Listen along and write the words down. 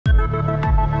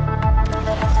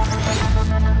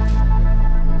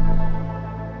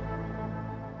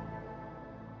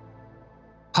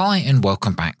Hi and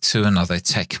welcome back to another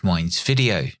Tech Minds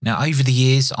video. Now over the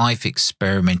years I've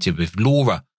experimented with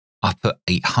Lora up at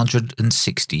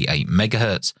 868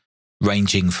 MHz,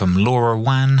 ranging from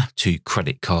LoRaWAN to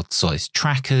credit card sized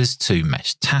trackers to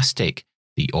Meshtastic,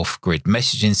 the off-grid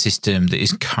messaging system that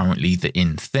is currently the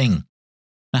in thing.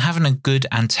 Now having a good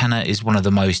antenna is one of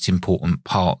the most important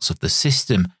parts of the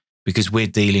system because we're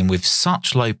dealing with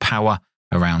such low power,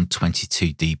 around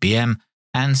 22 dBm,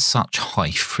 and such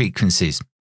high frequencies.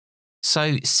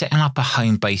 So setting up a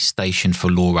home-based station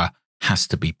for Lora has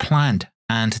to be planned,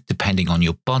 and depending on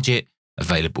your budget,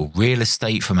 available real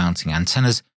estate for mounting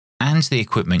antennas, and the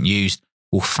equipment used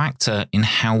will factor in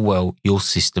how well your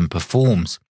system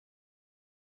performs.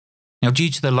 Now, due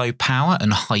to the low power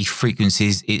and high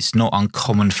frequencies, it's not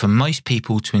uncommon for most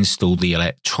people to install the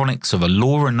electronics of a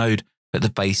Lora node at the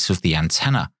base of the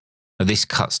antenna. Now, this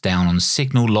cuts down on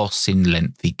signal loss in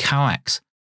lengthy coax.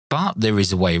 But there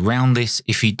is a way around this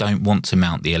if you don't want to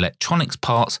mount the electronics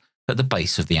parts at the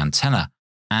base of the antenna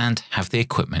and have the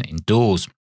equipment indoors.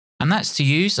 And that's to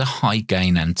use a high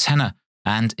gain antenna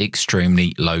and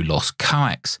extremely low loss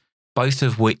coax, both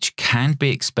of which can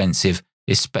be expensive,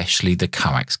 especially the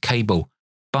coax cable.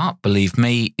 But believe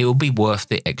me, it will be worth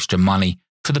the extra money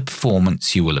for the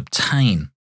performance you will obtain.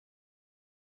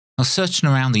 Now, searching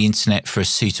around the internet for a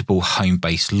suitable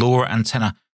home-based Lora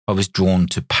antenna, I was drawn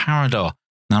to Paradar.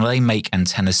 Now they make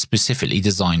antennas specifically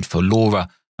designed for Lora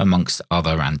amongst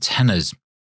other antennas.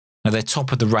 Now their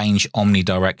top of the range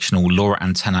omni-directional Lora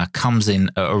antenna comes in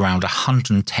at around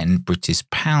 110 British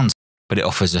pounds, but it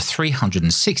offers a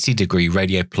 360-degree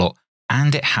radio plot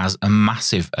and it has a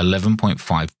massive 11.5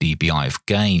 dBi of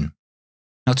gain.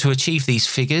 Now to achieve these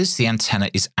figures, the antenna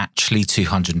is actually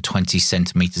 220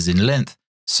 centimeters in length,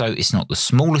 so it's not the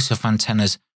smallest of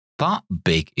antennas, but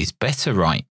big is better,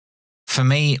 right? For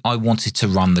me, I wanted to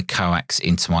run the coax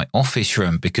into my office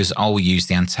room because I'll use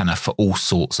the antenna for all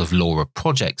sorts of Lora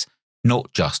projects,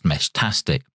 not just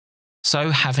Meshtastic. So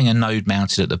having a node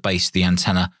mounted at the base of the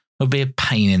antenna will be a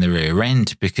pain in the rear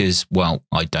end because, well,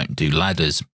 I don't do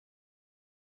ladders.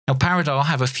 Now Paradar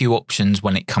have a few options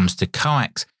when it comes to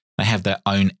coax. They have their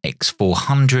own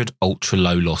X400 ultra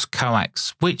low loss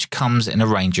coax, which comes in a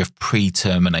range of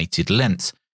pre-terminated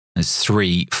lengths. There's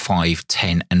 3, 5,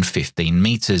 10 and 15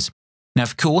 meters. Now,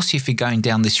 of course, if you're going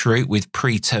down this route with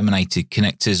pre-terminated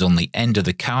connectors on the end of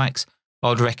the coax, I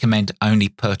would recommend only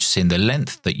purchasing the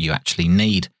length that you actually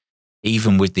need.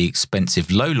 Even with the expensive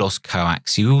low-loss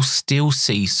coax, you will still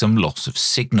see some loss of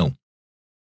signal.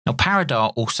 Now,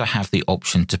 Paradar also have the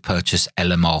option to purchase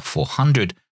LMR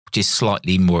 400, which is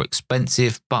slightly more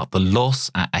expensive, but the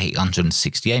loss at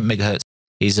 868 MHz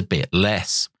is a bit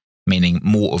less, meaning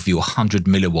more of your 100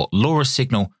 milliwatt Lora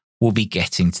signal will be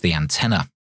getting to the antenna.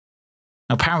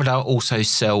 Now, Paradar also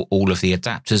sell all of the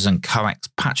adapters and coax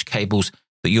patch cables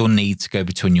that you'll need to go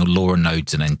between your Lora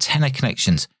nodes and antenna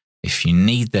connections if you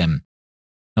need them.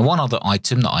 Now, one other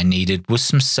item that I needed was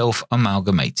some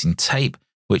self-amalgamating tape,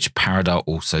 which Paradar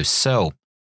also sell.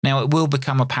 Now, it will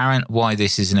become apparent why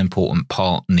this is an important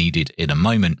part needed in a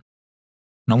moment.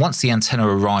 Now, once the antenna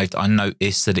arrived, I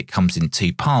noticed that it comes in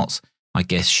two parts. I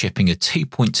guess shipping a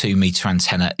 2.2 meter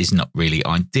antenna is not really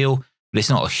ideal, but it's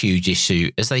not a huge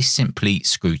issue as they simply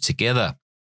screw together.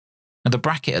 Now the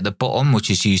bracket at the bottom, which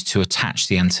is used to attach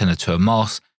the antenna to a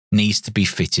mast, needs to be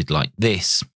fitted like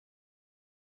this.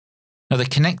 Now the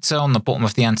connector on the bottom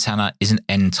of the antenna is an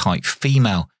N-type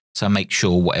female, so make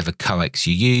sure whatever coax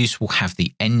you use will have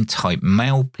the N-type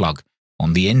male plug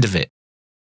on the end of it.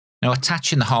 Now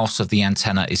attaching the halves of the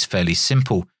antenna is fairly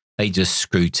simple, they just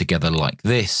screw together like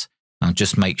this. Now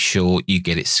just make sure you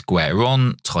get it square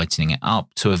on, tightening it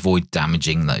up to avoid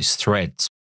damaging those threads.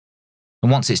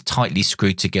 And once it's tightly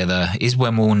screwed together is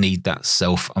when we'll need that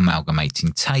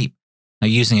self-amalgamating tape. Now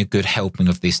using a good helping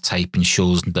of this tape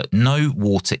ensures that no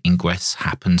water ingress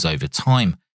happens over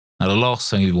time. Now the last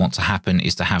thing we want to happen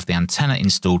is to have the antenna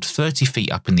installed 30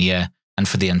 feet up in the air and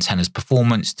for the antenna's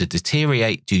performance to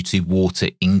deteriorate due to water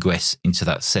ingress into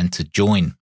that center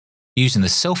join. Using the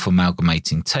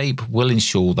self-amalgamating tape will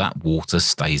ensure that water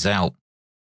stays out.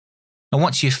 Now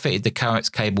once you've fitted the coax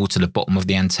cable to the bottom of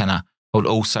the antenna, I would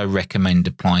also recommend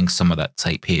applying some of that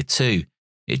tape here too.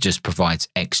 It just provides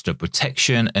extra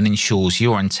protection and ensures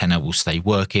your antenna will stay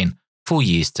working for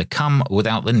years to come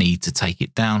without the need to take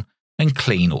it down and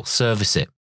clean or service it.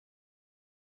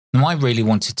 Now I really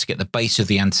wanted to get the base of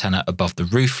the antenna above the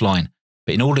roofline,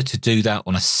 but in order to do that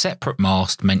on a separate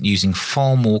mast meant using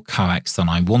far more coax than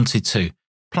I wanted to,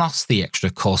 plus the extra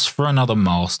cost for another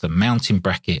mast and mounting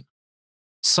bracket.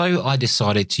 So I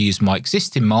decided to use my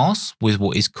existing mast with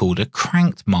what is called a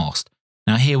cranked mast.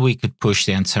 Now here we could push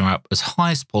the antenna up as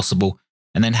high as possible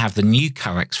and then have the new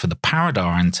coax for the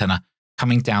Paradar antenna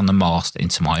coming down the mast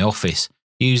into my office,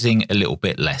 using a little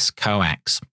bit less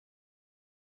coax.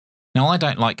 Now, I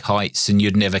don't like heights, and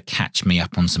you'd never catch me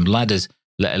up on some ladders,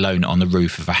 let alone on the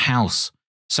roof of a house.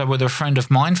 So with a friend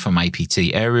of mine from APT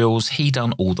Aerials, he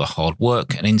done all the hard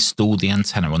work and installed the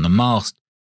antenna on the mast.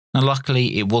 Now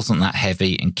luckily it wasn't that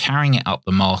heavy, and carrying it up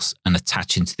the mast and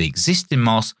attaching to the existing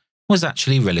mast was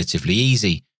actually relatively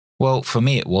easy. Well, for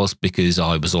me it was, because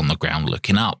I was on the ground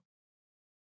looking up.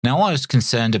 Now I was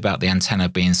concerned about the antenna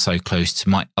being so close to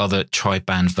my other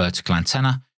tri-band vertical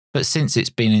antenna, but since it's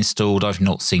been installed I've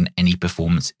not seen any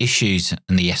performance issues,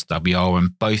 and the SWR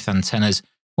on both antennas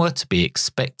were to be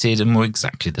expected and were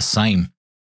exactly the same.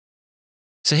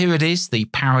 So here it is, the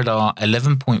Paradar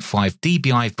 11.5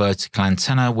 dBi vertical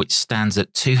antenna, which stands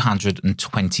at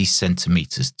 220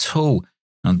 centimeters tall,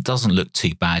 and doesn't look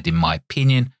too bad in my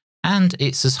opinion, and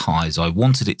it's as high as I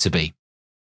wanted it to be.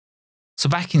 So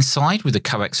back inside with the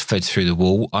coax fed through the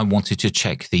wall, I wanted to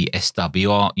check the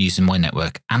SWR using my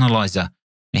network analyzer.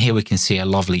 And here we can see a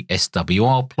lovely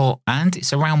SWR plot, and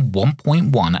it's around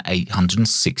 1.1 at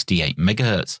 868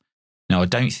 MHz. Now I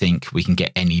don't think we can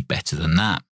get any better than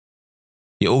that.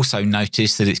 You also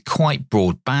notice that it's quite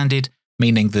broad banded,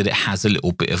 meaning that it has a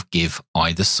little bit of give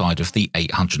either side of the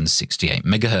 868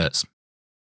 MHz.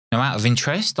 Now out of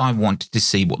interest, I wanted to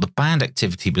see what the band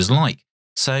activity was like,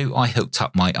 so I hooked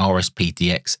up my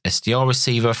RSPDX SDR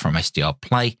receiver from SDR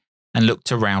Play and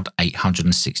looked around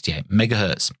 868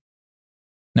 MHz.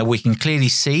 Now we can clearly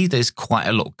see there's quite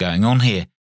a lot going on here,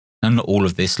 and not all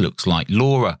of this looks like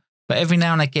Lora, but every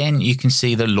now and again you can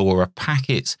see the Lora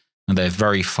packets, and they're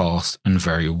very fast and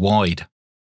very wide.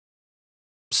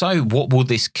 So what will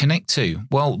this connect to?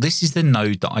 Well, this is the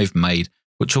node that I've made,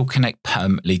 which will connect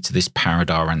permanently to this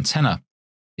Paradar antenna.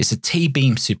 It's a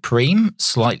T-beam Supreme,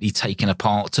 slightly taken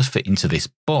apart to fit into this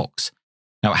box.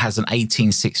 Now it has an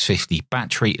 18650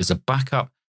 battery as a backup,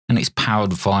 and it's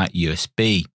powered via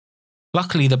USB.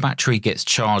 Luckily, the battery gets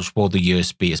charged while the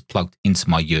USB is plugged into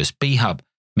my USB hub,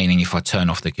 meaning if I turn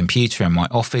off the computer in my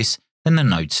office, then the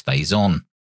node stays on.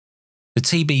 The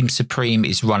T-beam Supreme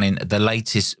is running the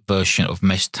latest version of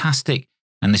Meshtastic,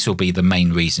 and this will be the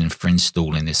main reason for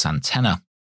installing this antenna.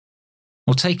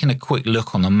 Well, taking a quick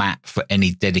look on the map for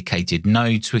any dedicated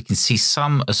nodes, we can see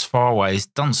some as far away as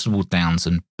Dunstable Downs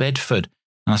and Bedford,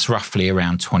 and that's roughly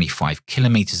around 25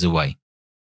 kilometres away.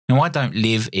 Now, I don't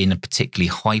live in a particularly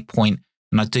high point,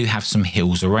 and I do have some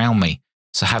hills around me,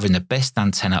 so having the best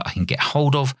antenna I can get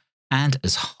hold of and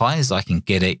as high as I can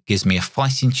get it gives me a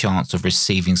fighting chance of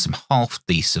receiving some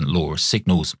half-decent Lora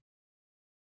signals.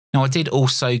 Now, I did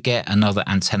also get another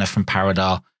antenna from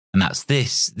Paradar, and that's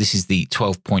this. This is the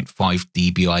 12.5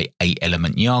 dBi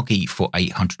 8-element Yagi for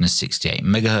 868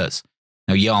 MHz.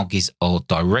 Now, Yagis are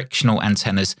directional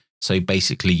antennas, so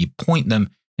basically you point them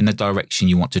in the direction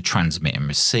you want to transmit and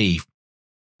receive.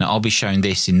 Now, I'll be showing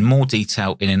this in more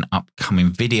detail in an upcoming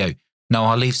video. Now,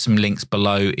 I'll leave some links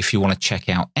below if you want to check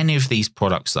out any of these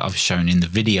products that I've shown in the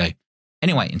video.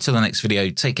 Anyway, until the next video,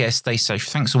 take care, stay safe,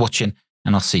 thanks for watching,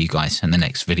 and I'll see you guys in the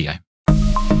next video.